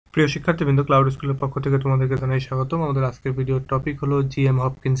প্রিয় শিক্ষার্থীবৃন্দ, ক্লাউড স্কুলের পক্ষ থেকে তোমাদেরকে জানাই স্বাগতম। আমাদের আজকের ভিডিওর টপিক হলো জি.এম.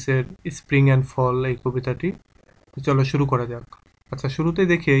 হপকিন্সের স্প্রিং অ্যান্ড ফল এই কবিতাটি। চলো শুরু করা যাক। আচ্ছা, শুরুতেই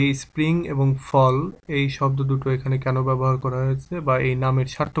দেখি এই স্প্রিং এবং ফল এই শব্দ দুটো এখানে কেন ব্যবহার করা হয়েছে বা এই নামের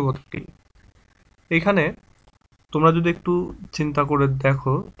সার্থকতা কি। এখানে তোমরা যদি একটু চিন্তা করে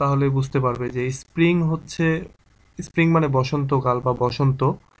দেখো তাহলে বুঝতে পারবে যে স্প্রিং মানে বসন্তকাল বা বসন্ত,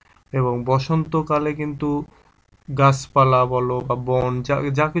 এবং বসন্তকালে কিন্তু গাছপালা বলো বা বন যা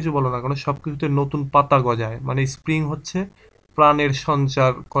যা কিছু বলো না কেন সবকিছুতে নতুন পাতা গজায়। মানে স্প্রিং হচ্ছে প্রাণের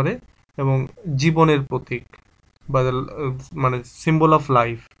সঞ্চার করে এবং জীবনের প্রতীক বা মানে symbol of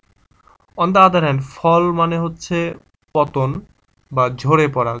life. On the other hand, ফল মানে হচ্ছে পতন বা ঝরে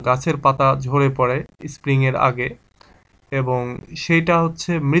পড়া, গাছের পাতা ঝরে পড়ে স্প্রিং এর আগে, এবং সেইটা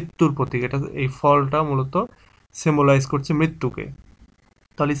হচ্ছে মৃত্যুর প্রতীক। এটা এই ফলটা মূলত সিম্বলাইজ করছে মৃত্যুকে।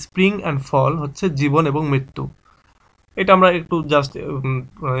 তাহলে স্প্রিং অ্যান্ড ফল হচ্ছে জীবন এবং মৃত্যু। এটা আমরা একটু জাস্ট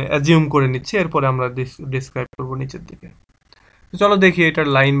অ্যাজিউম করে নিচ্ছি, এরপরে আমরা ডিসক্রাইব করবো নিচের দিকে। তো চলো দেখি এটার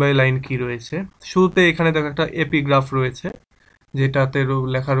লাইন বাই লাইন কি রয়েছে। শুরুতে এখানে দেখো একটা এপিগ্রাফ রয়েছে, যেটাতে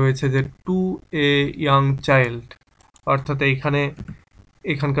লেখা রয়েছে যে টু এ ইয়াং চাইল্ড, অর্থাৎ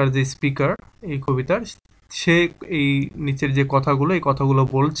এখানকার যে স্পিকার এই কবিতার, সে এই নিচের যে কথাগুলো এই কথাগুলো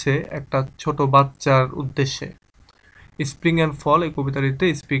বলছে একটা ছোট বাচ্চার উদ্দেশ্যে। স্প্রিং অ্যান্ড ফল এই কবিতাটিতে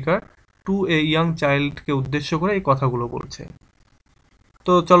স্পিকার টু এ ইয়াং চাইল্ডকে উদ্দেশ্য করে এই কথাগুলো বলছে।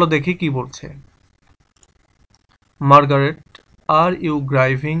 তো চলো দেখি কি বলছে। Margaret, are you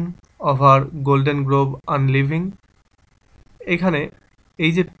গ্রাইভিং over golden Grove আনলিভিং। এখানে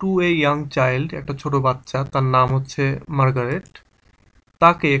এই যে টু এ ইয়াং চাইল্ড, একটা ছোট বাচ্চা, তার নাম হচ্ছে মার্গারেট,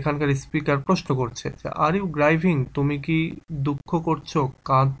 তাকে এখানকার স্পিকার প্রশ্ন করছে যে আর ইউ গ্রাইভিং, তুমি কি দুঃখ করছো,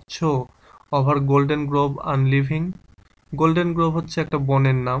 কাঁদছো, over golden Grove আনলিভিং। Golden Grove হচ্ছে একটা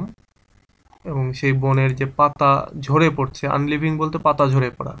বনের নাম, এবং সেই বনের যে পাতা ঝরে পড়ছে, আনলিভিং বলতে পাতা ঝরে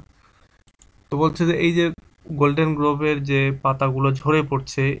পড়া। তো বলছে যে এই যে গোল্ডেন গ্লোবের যে পাতাগুলো ঝরে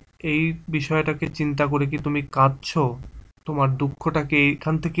পড়ছে, এই বিষয়টাকে চিন্তা করে কি তুমি কাঁদছো, তোমার দুঃখটা কি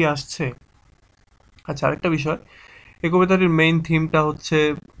এইখান থেকে আসছে। আচ্ছা, আরেকটা বিষয়, এই কবিতাটির মেইন থিমটা হচ্ছে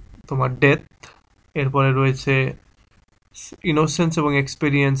তোমার ডেথ, এরপরে রয়েছে ইনোসেন্স এবং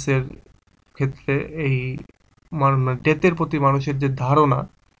এক্সপেরিয়েন্সের ক্ষেত্রে এই ডেথের প্রতি মানুষের যে ধারণা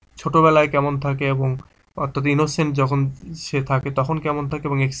ছোটবেলায় কেমন থাকে, এবং অর্থাৎ ইনোসেন্ট যখন সে থাকে তখন কেমন থাকে,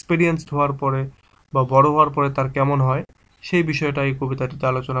 এবং এক্সপেরিয়েন্সড হওয়ার পরে বা বড় হওয়ার পরে তার কেমন হয়, সেই বিষয়টা এই কবিতাটিতে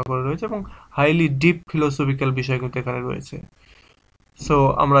আলোচনা করে রয়েছে, এবং হাইলি ডিপ ফিলোসফিক্যাল বিষয় কিন্তু এখানে রয়েছে। সো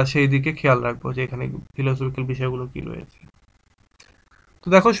আমরা সেই দিকে খেয়াল রাখবো যে এখানে ফিলোসফিক্যাল বিষয়গুলো কি রয়েছে। তো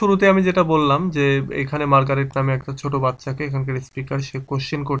দেখো, শুরুতে আমি যেটা বললাম যে এখানে মার্গারেট নামে একটা ছোট বাচ্চাকে এখানকার স্পিকার সে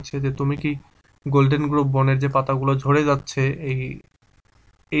কোশ্চেন করছে যে তুমি কি গোল্ডেন গ্রোভ বনের যে পাতাগুলো ঝরে যাচ্ছে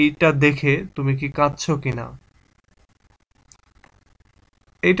এইটা দেখে তুমি কি কাঁদছো কিনা।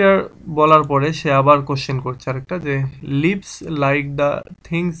 এইটা বলার পরে সে আবার কোশ্চেন করছে আরেকটা, যে leaves like the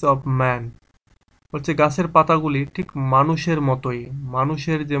things of man. বলছে গাছের পাতাগুলি ঠিক মানুষের মতোই,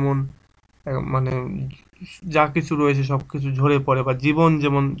 মানুষের যেমন মানে যা কিছু রয়েছে সবকিছু ঝরে পড়ে বা জীবন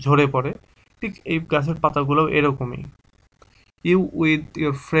যেমন ঝরে পড়ে, ঠিক এই গাছের পাতাগুলো এরকমই। You with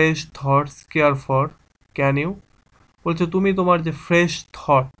your fresh thoughts care for, can you. বলছে তুমি তোমার যে ফ্রেশ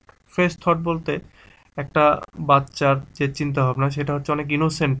থট বলতে একটা বাচ্চার যে চিন্তা ভাবনা সেটা হচ্ছে অনেক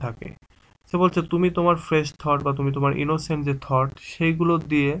ইনোসেন্ট থাকে। সে বলছে তুমি তোমার ফ্রেশ থট বা তুমি তোমার ইনোসেন্ট যে থট সেইগুলো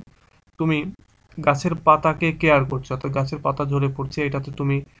দিয়ে তুমি গাছের পাতাকে কেয়ার করছো, অর্থাৎ গাছের পাতা ঝরে পড়ছে এটাতে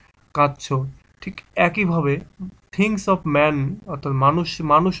তুমি কাঁদছো। ঠিক একইভাবে থিংস অফ ম্যান, অর্থাৎ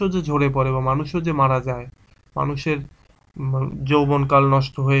মানুষও যে ঝরে পড়ে বা মানুষও যে মারা যায়, মানুষের যৌবনকাল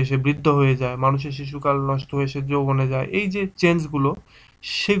নষ্ট হয়ে সে বৃদ্ধ হয়ে যায়, মানুষের শিশুকাল নষ্ট হয়ে সে যৌবনে যায়, এই যে চেঞ্জগুলো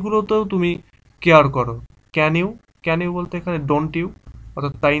সেগুলোতেও তুমি কেয়ার করো। ক্যান ইউ, ক্যান ইউ বলতে এখানে ডোন্ট ইউ,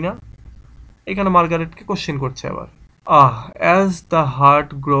 অর্থাৎ তাই না। এখানে মার্গারেটকে কোশ্চেন করছে আবার। As the heart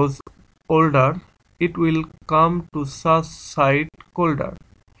grows older it will come to such side colder.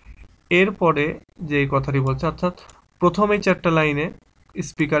 এরপরে যে এই কথাটি বলছে, অর্থাৎ প্রথমেই চারটা লাইনে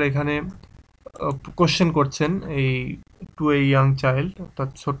স্পিকার এখানে কোশ্চেন করছেন এই টু এ ইয়াং চাইল্ড, অর্থাৎ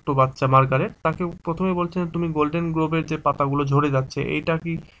ছোট্ট বাচ্চা মার্গারেট, তাকে প্রথমে বলছেন তুমি গোল্ডেন গ্লোবের যে পাতাগুলো ঝরে যাচ্ছে এইটা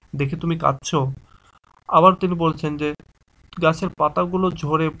কি দেখে তুমি কাঁদছো। আবার তিনি বলছেন যে গাছের পাতাগুলো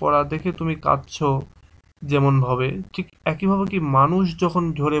ঝরে পড়া দেখে তুমি কাঁদছো যেমন ভাবে, ঠিক একইভাবে কি মানুষ যখন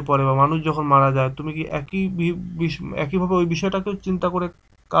ঝরে পড়ে বা মানুষ যখন মারা যায় তুমি কি একইভাবে ওই বিষয়টাকেও চিন্তা করে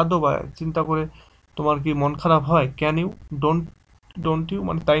কাঁদো বা চিন্তা করে তোমার কি মন খারাপ হয়। Can you, don't don't you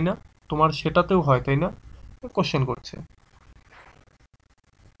মানে তাই না, তোমার সেটাতেও হয় তাই না, কোশ্চেন করছে।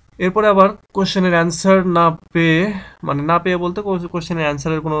 এরপরে আবার কোশ্চেনের অ্যান্সার না পেয়ে, মানে না পেয়ে বলতে কোশ্চেনের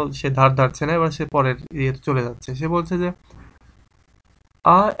অ্যান্সারের কোনো সে ধার ধারছে না, এবার সে পরের ইয়ে চলে যাচ্ছে। সে বলছে যে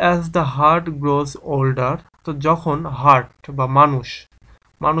as the heart grows older, তো যখন হার্ট বা মানুষ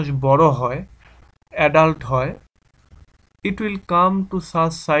মানুষ বড় হয়, অ্যাডাল্ট হয়, it will come to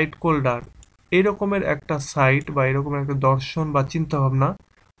such site colder, এরকমের একটা সাইট বা এরকমের একটা দর্শন বা চিন্তাভাবনা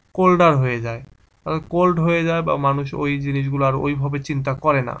কোল্ডার হয়ে যায়, কোল্ড হয়ে যায়, বা মানুষ ওই জিনিসগুলো আর ওইভাবে চিন্তা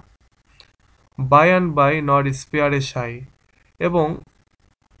করে না। By and by not spare এ সাই, এবং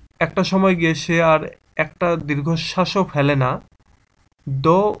একটা সময় গিয়ে সে আর একটা দীর্ঘশ্বাসও ফেলে না।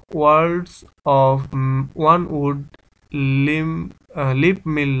 দো world's of one would Lim lip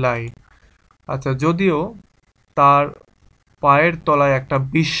মিল লাই, আচ্ছা যদিও তার পায়ের তলায় একটা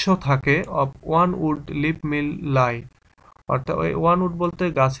বিশ্ব থাকে, অফ ওয়ান উড লিপ মিল লাই, অর্থাৎ ওই ওয়ান উড বলতে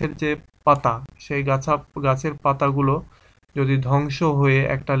গাছের যে পাতা, সেই গাছের পাতাগুলো যদি ধ্বংস হয়ে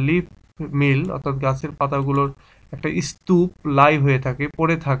একটা লিফ মিল অর্থাৎ গাছের পাতাগুলোর একটা স্তূপ লাই হয়ে থাকে,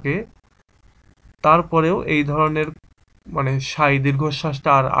 পড়ে থাকে, তারপরেও এই ধরনের মানে দীর্ঘশ্বাসটা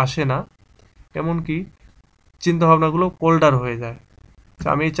আর আসে না, এমনকি চিন্তাভাবনাগুলো কোল্ডার হয়ে যায়। আচ্ছা,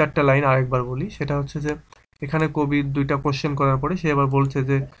 আমি এই 4টা লাইন আরেকবার বলি। সেটা হচ্ছে যে এখানে কবি 2টা কোশ্চেন করার পরে সে এবার বলছে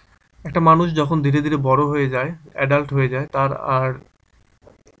যে একটা মানুষ যখন ধীরে ধীরে বড় হয়ে যায়, অ্যাডাল্ট হয়ে যায়, তার আর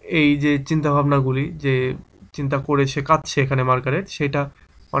এই যে চিন্তাভাবনাগুলি যে চিন্তা করে সে কাঁদছে এখানে মার্গারেট, সেটা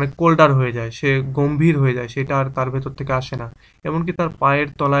অনেক কোল্ডার হয়ে যায়, সে গম্ভীর হয়ে যায়, সেটা আর তার ভেতর থেকে আসে না। এমনকি তার পায়ের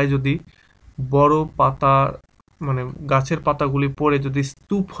তলায় যদি বড় পাতা মানে গাছের পাতাগুলি পড়ে যদি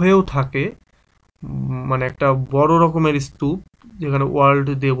স্তূপ হয়েও থাকে, মানে একটা বড় রকমের স্তূপ, যেখানে ওয়ার্ল্ড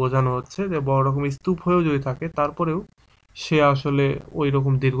দিয়ে বোঝানো হচ্ছে যে বড় রকমের স্তূপ হয়েও যদি থাকে, তারপরেও সে আসলে ওই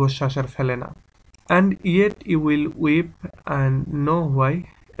রকম দীর্ঘশ্বাস আর ফেলে না। And yet you will weep and know why,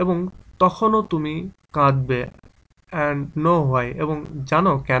 এবং তখনও তুমি কাঁদবে, অ্যান্ড নো হোয়াই, এবং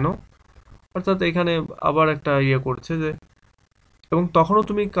জানো কেন। অর্থাৎ এখানে আবার একটা ইয়ে করছে যে এবং তখনও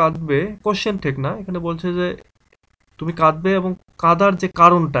তুমি কাঁদবে, কোশ্চেন ঠিক না, এখানে বলছে যে তুমি কাঁদবে এবং কাঁদার যে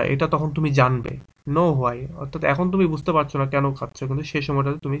কারণটা এটা তখন তুমি জানবে। নো হোয়াই অর্থাৎ এখন তুমি বুঝতে পারছো না কেন কাঁদছো, কিন্তু সেই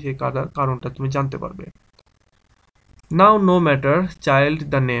সময়টাতে তুমি সেই কাঁদার কারণটা তুমি জানতে পারবে। নাও no matter child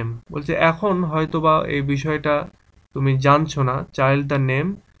the name, বলছে এখন হয়তোবা এই বিষয়টা তুমি জানছো না। Child the name,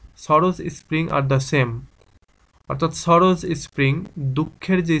 Saroj spring are the same, অর্থাৎ সরোজ স্প্রিং,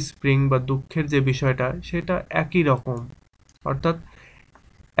 দুঃখের যে স্প্রিং বা দুঃখের যে বিষয়টা সেটা একই রকম। অর্থাৎ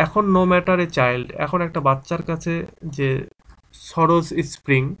এখন নো ম্যাটার এ চাইল্ড, এখন একটা বাচ্চার কাছে যে সরোজ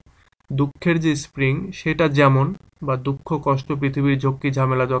স্প্রিং, দুঃখের যে স্প্রিং সেটা যেমন, বা দুঃখ কষ্ট পৃথিবীর ঝক্কি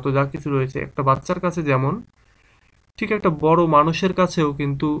ঝামেলা যত যা কিছু রয়েছে একটা বাচ্চার কাছে যেমন, ঠিক একটা বড় মানুষের কাছেও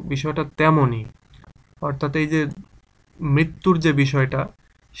কিন্তু বিষয়টা তেমনই। অর্থাৎ এই যে মৃত্যুর যে বিষয়টা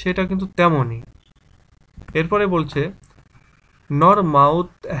সেটা কিন্তু তেমনই। এরপরে বলছে নর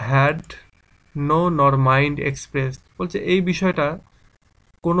মাউথ হ্যাড নো নর মাইন্ড এক্সপ্রেস, বলছে এই বিষয়টা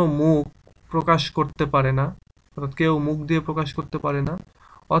কোনো মুখ প্রকাশ করতে পারে না, অর্থাৎ কেউ মুখ দিয়ে প্রকাশ করতে পারে না,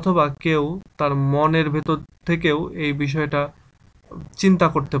 অথবা কেউ তার মনের ভেতর থেকেও এই বিষয়টা চিন্তা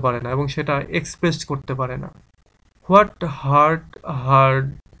করতে পারে না এবং সেটা এক্সপ্রেস করতে পারে না। What heart hard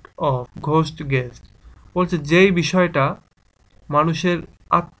of ghost guest, বলছে যেই বিষয়টা মানুষের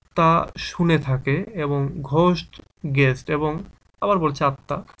আত্মা শুনে থাকে, এবং ঘোস্ট গেস্ট, এবং আবার বলছে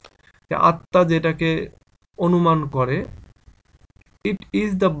আত্মা, যে আত্মা যেটাকে অনুমান করে, it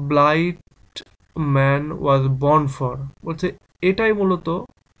is the blight man was born for, বলছে এটাই মূলত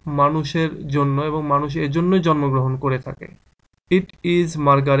মানুষের জন্য এবং মানুষ এর জন্যই জন্মগ্রহণ করে থাকে। It is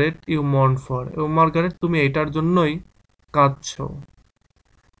Margaret you mourn for, এবং মার্গারেট তুমি এটার জন্যই কাঁদছো।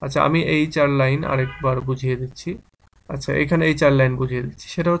 আচ্ছা, আমি এই 4 লাইন আরেকবার বুঝিয়ে দিচ্ছি। আচ্ছা, এখানে এই 4 লাইন বুঝিয়ে দিচ্ছি।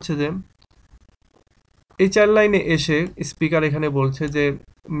 সেটা হচ্ছে যে এই 4 লাইনে এসে স্পিকার এখানে বলছে যে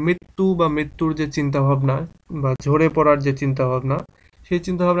মৃত্যু বা মৃত্যুর যে চিন্তাভাবনা বা ঝরে পড়ার যে চিন্তাভাবনা, সেই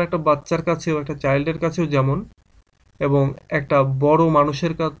চিন্তাভাবনা একটা বাচ্চার কাছেও, একটা চাইল্ডের কাছেও যেমন, এবং একটা বড়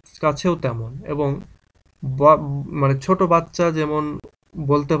মানুষের কাছেও তেমন, এবং মানে ছোট বাচ্চা যেমন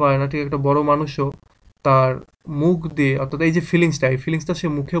বলতে পারে না, ঠিক একটা বড় মানুষও তার মুখ দিয়ে, অর্থাৎ এই যে ফিলিংসটা, এই ফিলিংসটা সে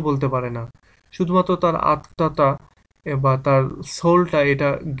মুখে বলতে পারে না, শুধুমাত্র তার আত্মাটা বা তার সোলটা এটা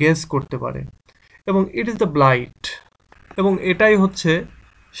গেস করতে পারে। এবং ইট ইজ দ্য ব্লাইট, এবং এটাই হচ্ছে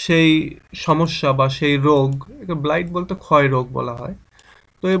সেই সমস্যা বা সেই রোগ, ব্লাইট বলতে ক্ষয় রোগ বলা হয়।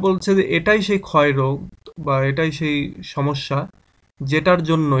 তো এ বলছে যে এটাই সেই ক্ষয় রোগ বা এটাই সেই সমস্যা যেটার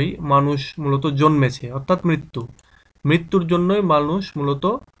জন্যই মানুষ মূলত জন্মেছে, অর্থাৎ মৃত্যুর জন্যই মানুষ মূলত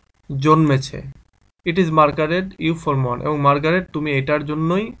জন্মেছে। It is Margaret you for মন, এবং মার্গারেট তুমি এটার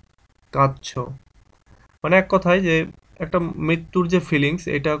জন্যই কাঁদছো। মানে এক কথায় যে একটা মৃত্যুর যে ফিলিংস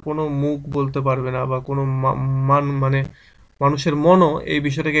এটা কোনো মুখ বলতে পারবে না, বা কোনো মানে মানুষের মনও এই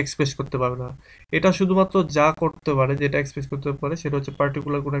বিষয়টাকে এক্সপ্রেস করতে পারবে না। এটা শুধুমাত্র যা করতে পারে, যেটা এক্সপ্রেস করতে পারে, সেটা হচ্ছে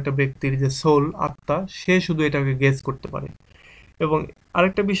পার্টিকুলার কোনো একটা ব্যক্তির যে সোল, আত্মা, সে শুধু এটাকে গেস করতে পারে। এবং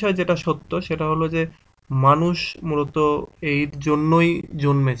আরেকটা বিষয় যেটা সত্য সেটা হলো যে মানুষ মূলত এর জন্যই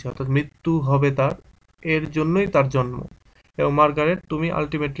জন্মেছে, অর্থাৎ মৃত্যু হবে তার, এর জন্যই তার জন্ম। এবং মার্গারেট, তুমি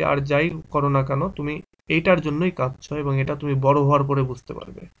আলটিমেটলি আর যাই করো না কেন, তুমি এইটার জন্যই কাঁদছো এবং এটা তুমি বড় হওয়ার পরে বুঝতে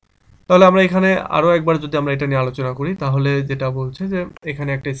পারবে। তাহলে আমরা এখানে আরো একবার যদি আমরা এটা নিয়ে আলোচনা করি, তাহলে যেটা বলছে যে এখানে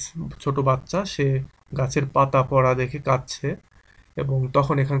একটা ছোট বাচ্চা, সে গাছের পাতা পড়া দেখে কাঁদছে এবং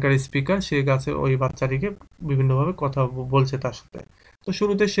তখন এখানকার স্পিকার সে গাছে ওই বাচ্চাটিকে বিভিন্নভাবে কথা বলছে তার সাথে। তো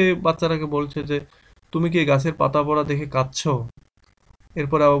শুরুতে সে বাচ্চাটাকে বলছে যে তুমি কি গাছের পাতা পড়া দেখে কাঁদছো?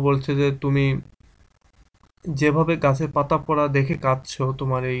 এরপরে আবার বলছে যে তুমি যেভাবে গাছের পাতা পড়া দেখে কাঁদছো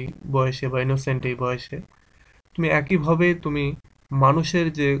তোমার এই বয়সে বা ইনোসেন্ট এই বয়সে, তুমি একইভাবে তুমি মানুষের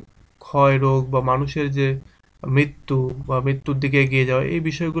যে ক্ষয় রোগ বা মানুষের যে মৃত্যু বা মৃত্যুর দিকে এগিয়ে যাওয়া, এই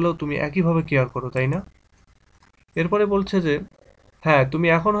বিষয়গুলো তুমি একইভাবে কেয়ার করো, তাই না? এরপরে বলছে যে হ্যাঁ, তুমি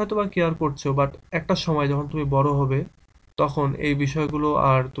এখন হয়তোবা কেয়ার করছো, বাট একটা সময় যখন তুমি বড় হবে তখন এই বিষয়গুলো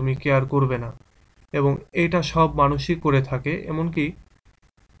আর তুমি কেয়ার করবে না। এবং এটা সব মানুষই করে থাকে, এমনকি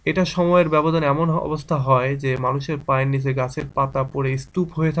এটা সময়ের ব্যবধানে এমন অবস্থা হয় যে মানুষের পায়ের নিচে গাছের পাতা পড়ে স্তূপ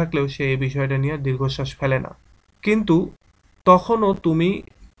হয়ে থাকলেও সে এই বিষয়টা নিয়ে দীর্ঘশ্বাস ফেলে না। কিন্তু তখনও তুমি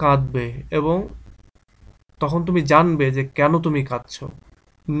কাঁদবে এবং তখন তুমি জানবে যে কেন তুমি কাঁদছো।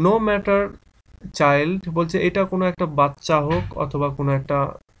 নো ম্যাটার চাইল্ড, বলছে এটা কোনো একটা বাচ্চা হোক অথবা কোনো একটা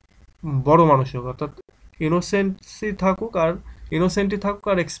বড় মানুষ হোক, অর্থাৎ ইনোসেন্টই থাকুক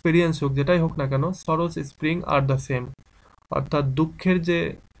আর এক্সপিরিয়েন্স হোক, যেটাই হোক না কেন, Saroj spring are the same. অর্থাৎ দুঃখের যে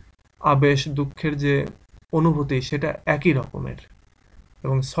আবেশ, দুঃখের যে অনুভূতি, সেটা একই রকমের।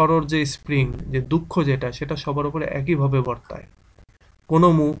 এবং সরোর যে স্প্রিং, যে দুঃখ যেটা, সেটা সবার উপরে একইভাবে বর্তায়। কোনো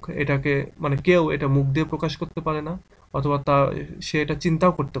মুখ এটাকে, মানে কেউ এটা মুখ দিয়ে প্রকাশ করতে পারে না, অথবা সে এটা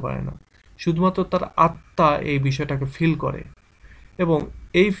চিন্তাও করতে পারে না। শুধুমাত্র তার আত্মা এই বিষয়টাকে ফিল করে। এবং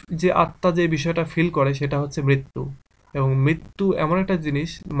এই যে আত্মা যে বিষয়টা ফিল করে সেটা হচ্ছে মৃত্যু। এবং মৃত্যু এমন একটা জিনিস,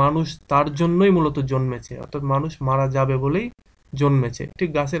 মানুষ তার জন্যই মূলত জন্মেছে, অর্থাৎ মানুষ মারা যাবে বলেই জন্মেছে। ঠিক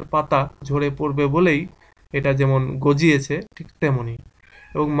গাছের পাতা ঝরে পড়বে বলেই এটা যেমন গজিয়েছে, ঠিক তেমনই।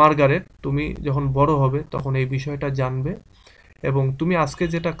 এবং মার্গারেট, তুমি যখন বড় হবে তখন এই বিষয়টা জানবে এবং তুমি আজকে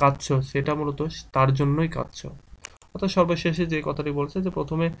যেটা কাঁদছো সেটা মূলত তার জন্যই কাঁদছো। অর্থাৎ সর্বশেষে যে কথাটি বলছে যে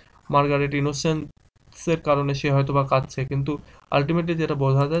প্রথমে মার্গারেট ইনোসেন্সের কারণে সে হয়তোবা কাঁদছে, কিন্তু আলটিমেটলি যেটা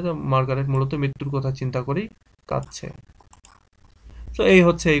বোঝা যায় যে মার্গারেট মূলত মৃত্যুর কথা চিন্তা করেই কাঁদছে। তো এই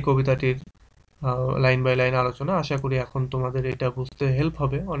হচ্ছে এই কবিতাটির লাইন বাই লাইন আলোচনা। আশা করি এখন তোমাদের এটা বুঝতে হেল্প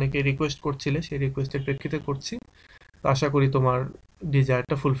হবে। অনেকে রিকোয়েস্ট করছিলে, সেই রিকোয়েস্টের প্রেক্ষিতে করছি। তো আশা করি তোমার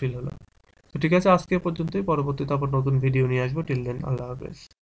ডিজায়ারটা ফুলফিল হলো। তো ঠিক আছে, আজকে এ পর্যন্তই। পরবর্তীতে আবার নতুন ভিডিও নিয়ে আসবো। টিল দেন, আল্লাহ হাফেজ।